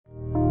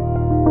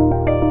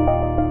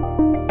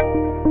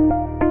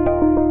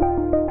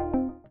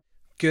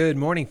Good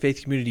morning,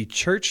 Faith Community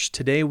Church.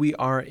 Today we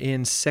are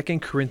in 2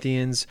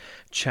 Corinthians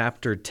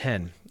chapter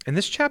 10. And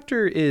this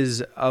chapter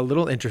is a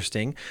little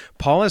interesting.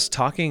 Paul is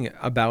talking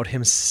about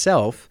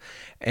himself,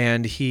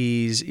 and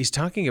he's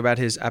talking about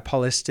his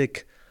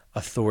apostolic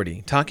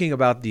authority, talking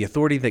about the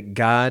authority that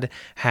God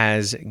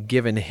has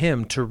given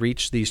him to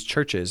reach these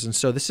churches. And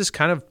so this is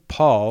kind of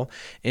Paul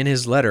in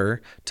his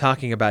letter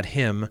talking about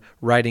him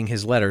writing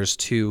his letters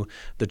to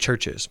the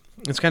churches.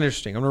 It's kind of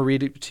interesting. I'm going to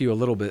read it to you a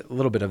little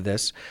bit of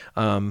this.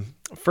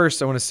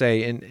 First, I want to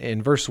say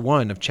in verse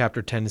 1 of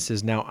chapter 10, it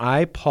says, "Now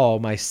I, Paul,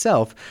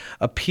 myself,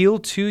 appeal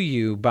to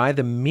you by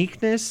the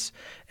meekness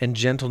and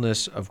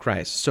gentleness of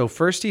Christ." So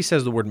first he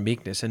says the word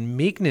meekness, and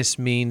meekness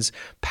means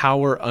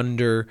power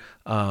under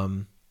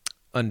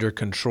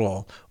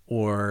control.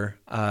 Or,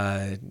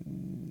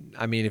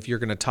 if you're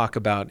going to talk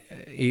about,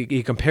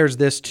 he compares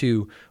this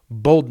to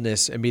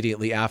boldness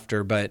immediately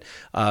after, but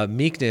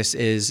meekness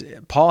is,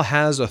 Paul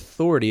has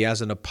authority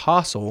as an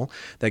apostle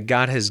that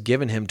God has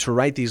given him to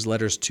write these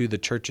letters to the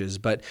churches,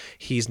 but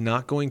he's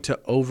not going to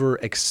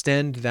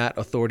overextend that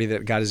authority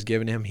that God has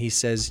given him. He's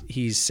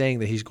saying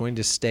that he's going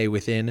to stay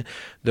within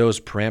those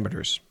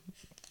parameters.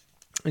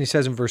 And he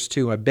says in verse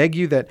 2, "I beg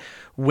you that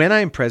when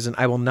I am present,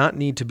 I will not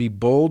need to be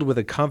bold with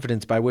a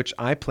confidence by which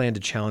I plan to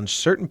challenge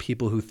certain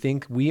people who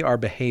think we are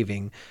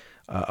behaving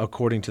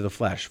according to the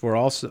flesh. For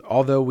also,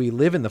 although we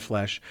live in the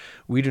flesh,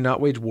 we do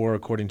not wage war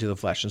according to the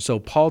flesh." And so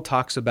Paul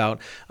talks about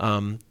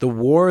the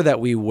war that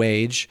we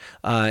wage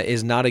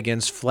is not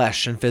against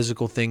flesh and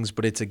physical things,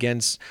 but it's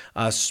against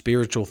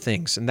spiritual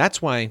things. And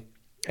that's why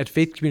at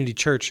Faith Community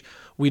Church,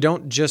 we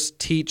don't just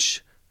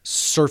teach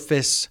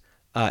surface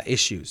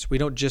issues. We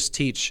don't just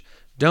teach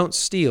don't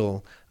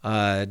steal,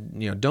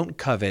 don't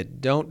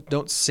covet,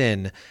 don't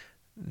sin.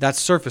 That's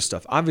surface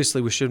stuff. Obviously,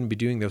 we shouldn't be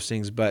doing those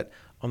things, but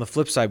on the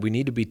flip side, we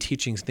need to be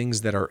teaching things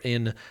that are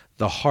in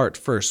the heart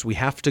first. We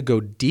have to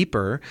go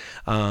deeper,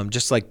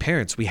 just like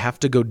parents. We have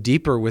to go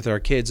deeper with our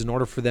kids in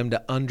order for them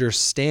to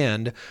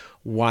understand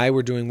why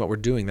we're doing what we're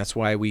doing. That's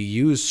why we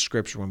use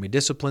Scripture when we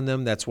discipline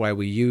them. That's why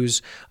we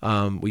use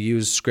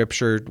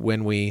Scripture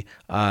when we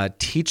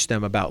teach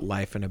them about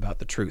life and about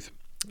the truth,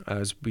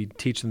 as we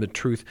teach them the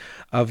truth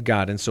of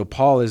God. And so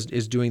Paul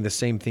is doing the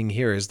same thing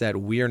here, is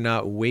that we are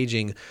not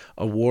waging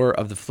a war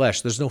of the flesh.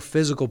 There's no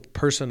physical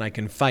person I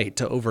can fight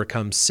to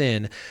overcome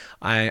sin.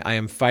 I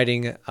am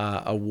fighting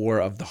a war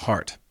of the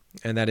heart.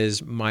 And that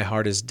is, my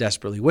heart is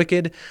desperately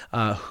wicked.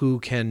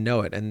 Who can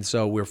know it? And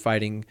so we're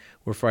fighting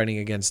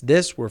against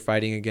this. We're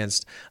fighting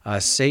against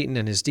Satan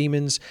and his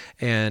demons,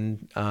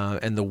 and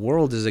the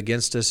world is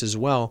against us as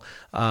well.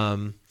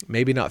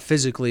 Maybe not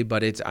physically,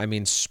 but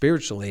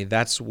spiritually.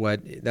 That's what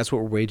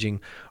we're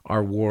waging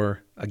our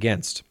war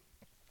against.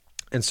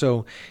 And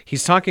so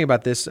he's talking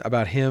about this,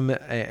 about him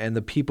and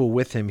the people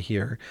with him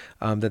here.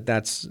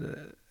 That's.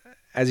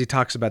 As he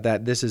talks about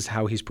that, this is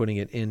how he's putting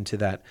it into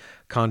that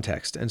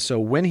context. And so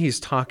when he's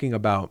talking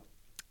about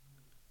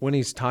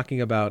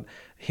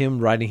him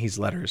writing his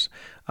letters,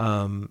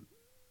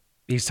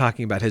 he's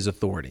talking about his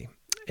authority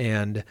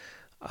and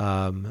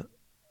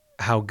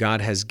how God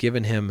has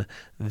given him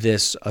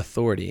this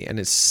authority. And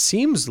it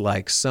seems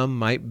like some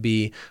might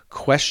be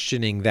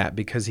questioning that,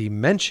 because he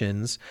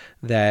mentions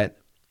that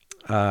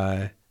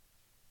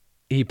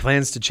he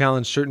plans to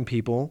challenge certain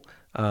people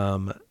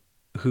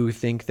who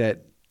think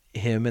that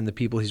him and the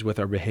people he's with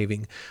are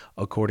behaving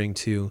according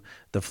to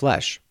the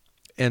flesh.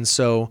 And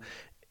so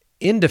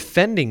in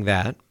defending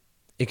that,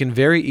 it can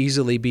very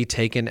easily be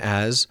taken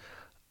as,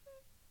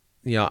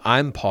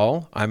 I'm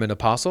Paul, I'm an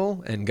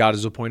apostle, and God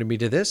has appointed me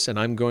to this, and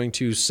I'm going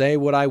to say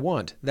what I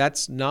want.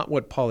 That's not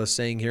what Paul is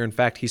saying here. In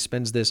fact, he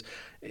spends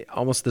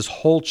almost this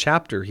whole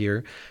chapter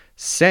here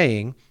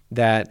saying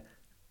that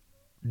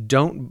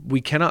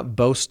we cannot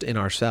boast in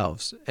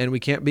ourselves, and we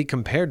can't be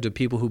compared to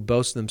people who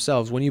boast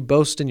themselves. When you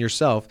boast in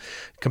yourself,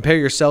 compare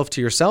yourself to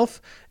yourself,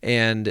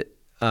 and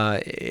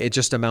it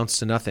just amounts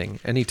to nothing.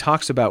 And he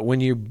talks about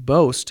when you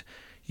boast,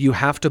 you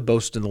have to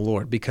boast in the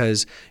Lord,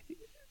 because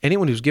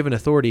anyone who's given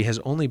authority has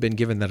only been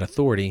given that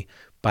authority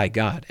by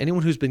God.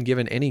 Anyone who's been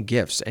given any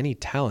gifts, any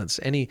talents,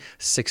 any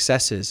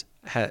successes,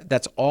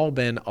 that's all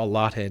been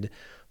allotted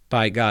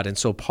by God. And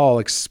so Paul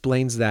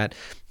explains that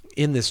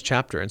in this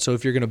chapter. And so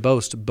if you're going to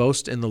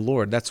boast in the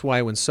Lord. That's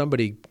why when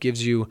somebody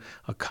gives you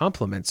a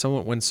compliment,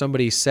 when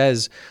somebody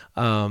says,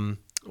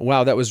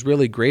 wow, that was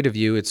really great of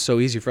you, it's so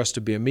easy for us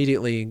to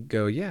immediately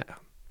go, yeah,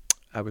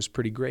 I was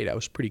pretty great. I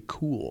was pretty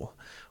cool,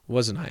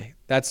 wasn't I?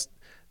 That's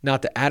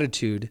not the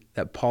attitude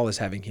that Paul is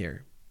having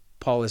here.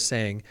 Paul is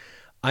saying,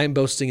 I am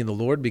boasting in the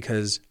Lord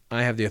because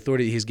I have the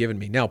authority that he's given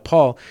me. Now,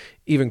 Paul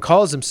even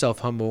calls himself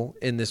humble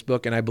in this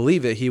book, and I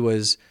believe that he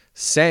was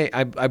saying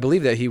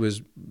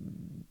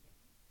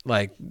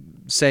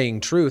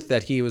truth,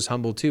 that he was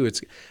humble too.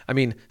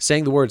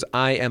 Saying the words,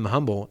 I am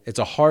humble, it's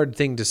a hard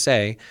thing to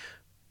say,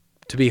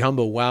 to be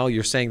humble while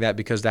you're saying that,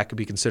 because that could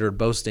be considered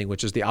boasting,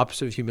 which is the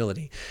opposite of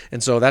humility.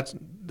 And so that's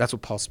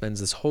what Paul spends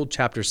this whole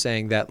chapter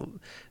saying,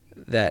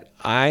 that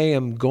I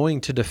am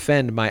going to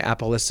defend my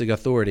apostolic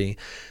authority,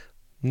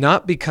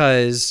 not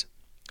because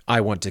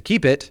I want to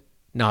keep it,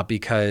 not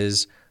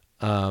because,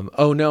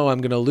 oh no, I'm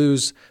going to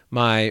lose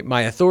my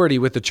authority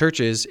with the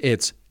churches.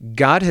 It's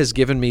God has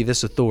given me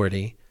this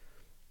authority,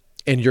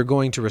 and you're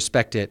going to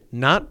respect it,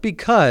 not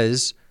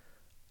because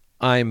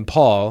I'm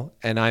Paul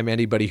and I'm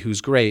anybody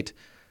who's great,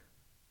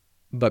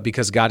 but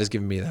because God has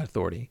given me that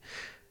authority.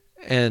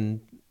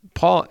 And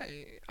Paul,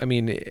 I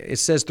mean, it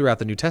says throughout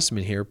the New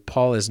Testament here,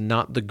 Paul is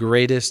not the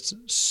greatest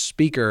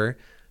speaker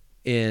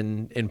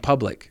in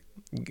public.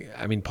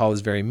 I mean, Paul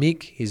is very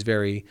meek. He's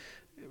very,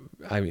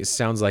 it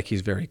sounds like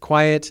he's very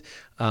quiet,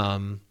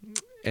 and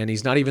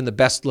he's not even the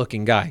best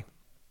looking guy,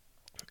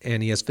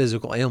 and he has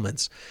physical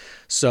ailments.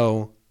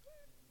 So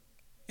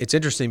it's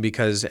interesting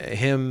because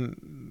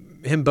him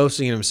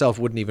boasting in himself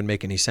wouldn't even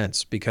make any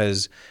sense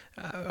because,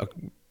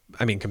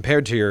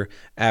 compared to your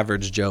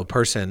average Joe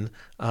person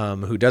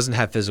who doesn't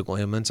have physical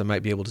ailments and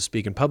might be able to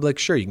speak in public,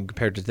 sure, you can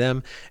compare it to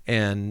them,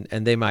 and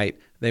they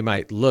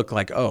might look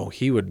like, oh,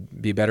 he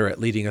would be better at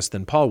leading us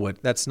than Paul would.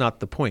 That's not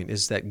the point,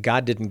 is that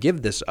God didn't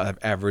give this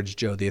average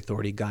Joe the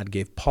authority. God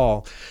gave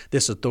Paul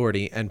this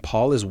authority, and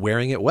Paul is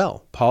wearing it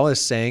well. Paul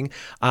is saying,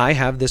 I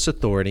have this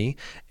authority,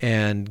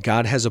 and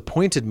God has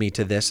appointed me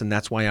to this, and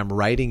that's why I'm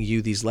writing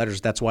you these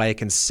letters. That's why I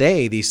can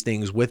say these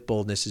things with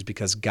boldness, is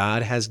because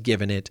God has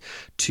given it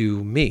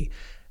to me.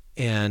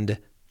 And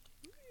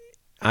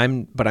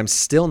I'm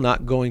still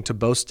not going to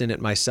boast in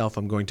it myself.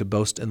 I'm going to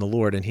boast in the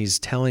Lord. And he's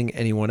telling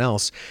anyone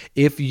else,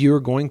 if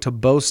you're going to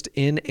boast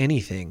in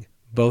anything,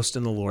 boast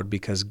in the Lord,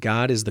 because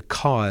God is the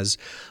cause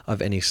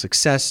of any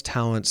success,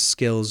 talents,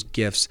 skills,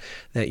 gifts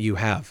that you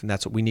have. And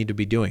that's what we need to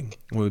be doing.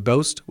 When we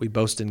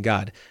boast in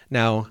God.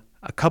 Now,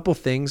 a couple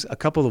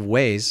of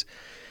ways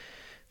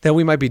that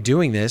we might be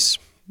doing this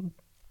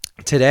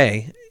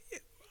today,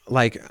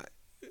 like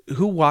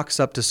who walks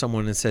up to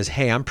someone and says,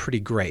 hey, I'm pretty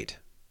great,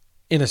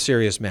 in a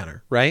serious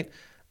manner, right?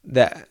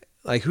 That,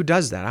 like, who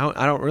does that?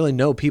 I don't really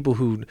know people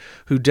who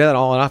do that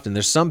all often.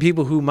 There's some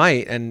people who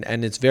might,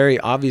 and it's very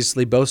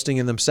obviously boasting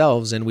in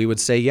themselves, and we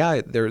would say,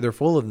 yeah, they're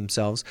full of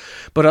themselves.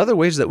 But other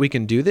ways that we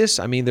can do this,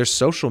 I mean, there's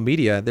social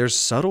media. There's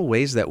subtle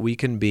ways that we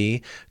can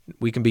be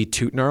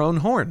tooting our own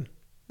horn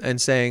and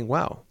saying,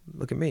 wow,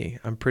 look at me,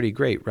 I'm pretty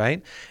great,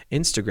 right?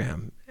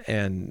 Instagram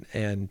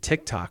and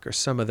TikTok are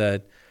some of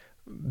the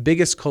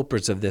biggest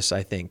culprits of this,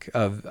 I think,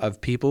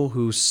 of people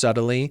who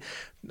subtly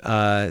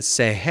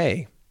say,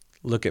 hey,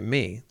 look at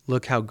me,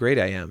 look how great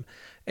I am.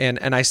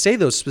 And I say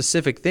those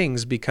specific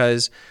things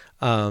because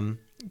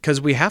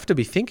we have to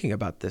be thinking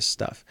about this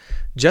stuff.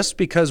 Just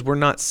because we're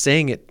not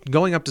saying it,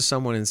 going up to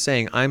someone and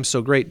saying, I'm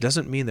so great,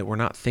 doesn't mean that we're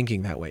not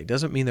thinking that way,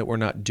 doesn't mean that we're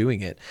not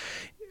doing it.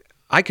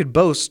 I could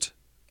boast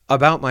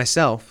about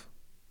myself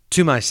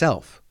to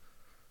myself,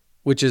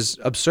 which is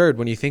absurd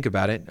when you think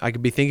about it. I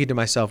could be thinking to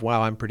myself,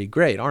 wow, I'm pretty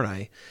great, aren't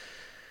I?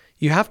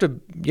 You have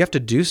to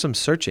do some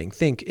searching.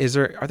 Think,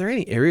 are there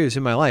any areas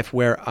in my life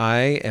where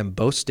I am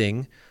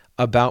boasting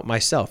about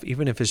myself,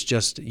 even if it's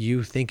just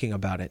you thinking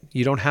about it?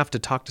 You don't have to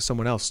talk to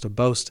someone else to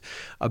boast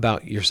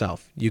about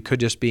yourself. You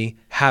could just be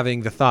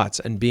having the thoughts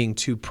and being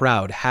too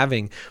proud,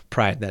 having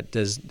pride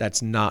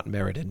that's not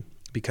merited,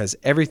 because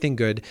everything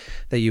good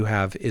that you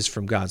have is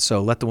from God.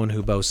 So let the one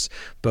who boasts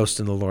boast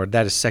in the Lord.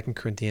 That is 2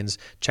 Corinthians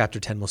chapter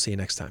 10. We'll see you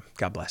next time.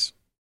 God bless.